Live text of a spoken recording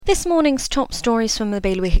This morning's top stories from the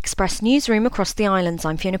Bailiwick Express newsroom across the islands.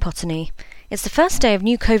 I'm Fiona Potney. It's the first day of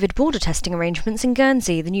new COVID border testing arrangements in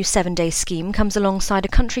Guernsey. The new 7-day scheme comes alongside a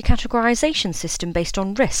country categorisation system based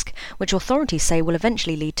on risk, which authorities say will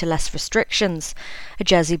eventually lead to less restrictions. A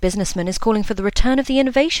Jersey businessman is calling for the return of the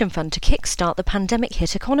Innovation Fund to kickstart the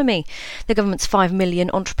pandemic-hit economy. The government's $5 million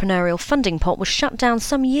entrepreneurial funding pot was shut down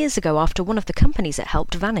some years ago after one of the companies it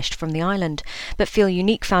helped vanished from the island. But Feel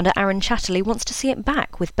Unique founder Aaron Chatterley wants to see it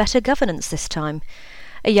back with better governance this time.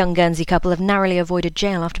 A young Guernsey couple have narrowly avoided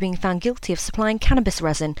jail after being found guilty of supplying cannabis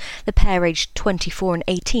resin. The pair, aged 24 and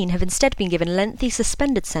 18, have instead been given a lengthy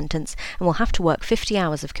suspended sentence and will have to work 50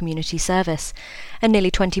 hours of community service. And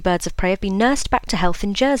nearly 20 birds of prey have been nursed back to health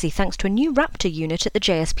in Jersey thanks to a new raptor unit at the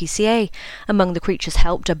JSPCA. Among the creatures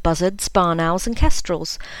helped are buzzards, barn owls and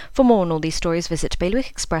kestrels. For more on all these stories, visit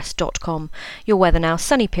bailiwickexpress.com. Your weather now: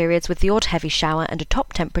 sunny periods with the odd heavy shower and a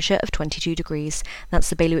top temperature of 22 degrees.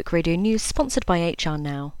 That's the Bailiwick Radio News, sponsored by HR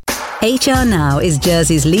Now. HR Now is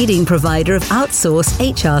Jersey's leading provider of outsourced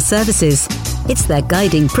HR services. It's their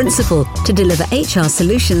guiding principle to deliver HR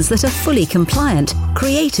solutions that are fully compliant,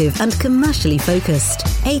 creative and commercially focused.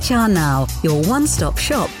 HR Now, your one-stop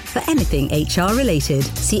shop for anything HR related.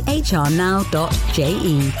 See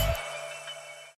hrnow.je.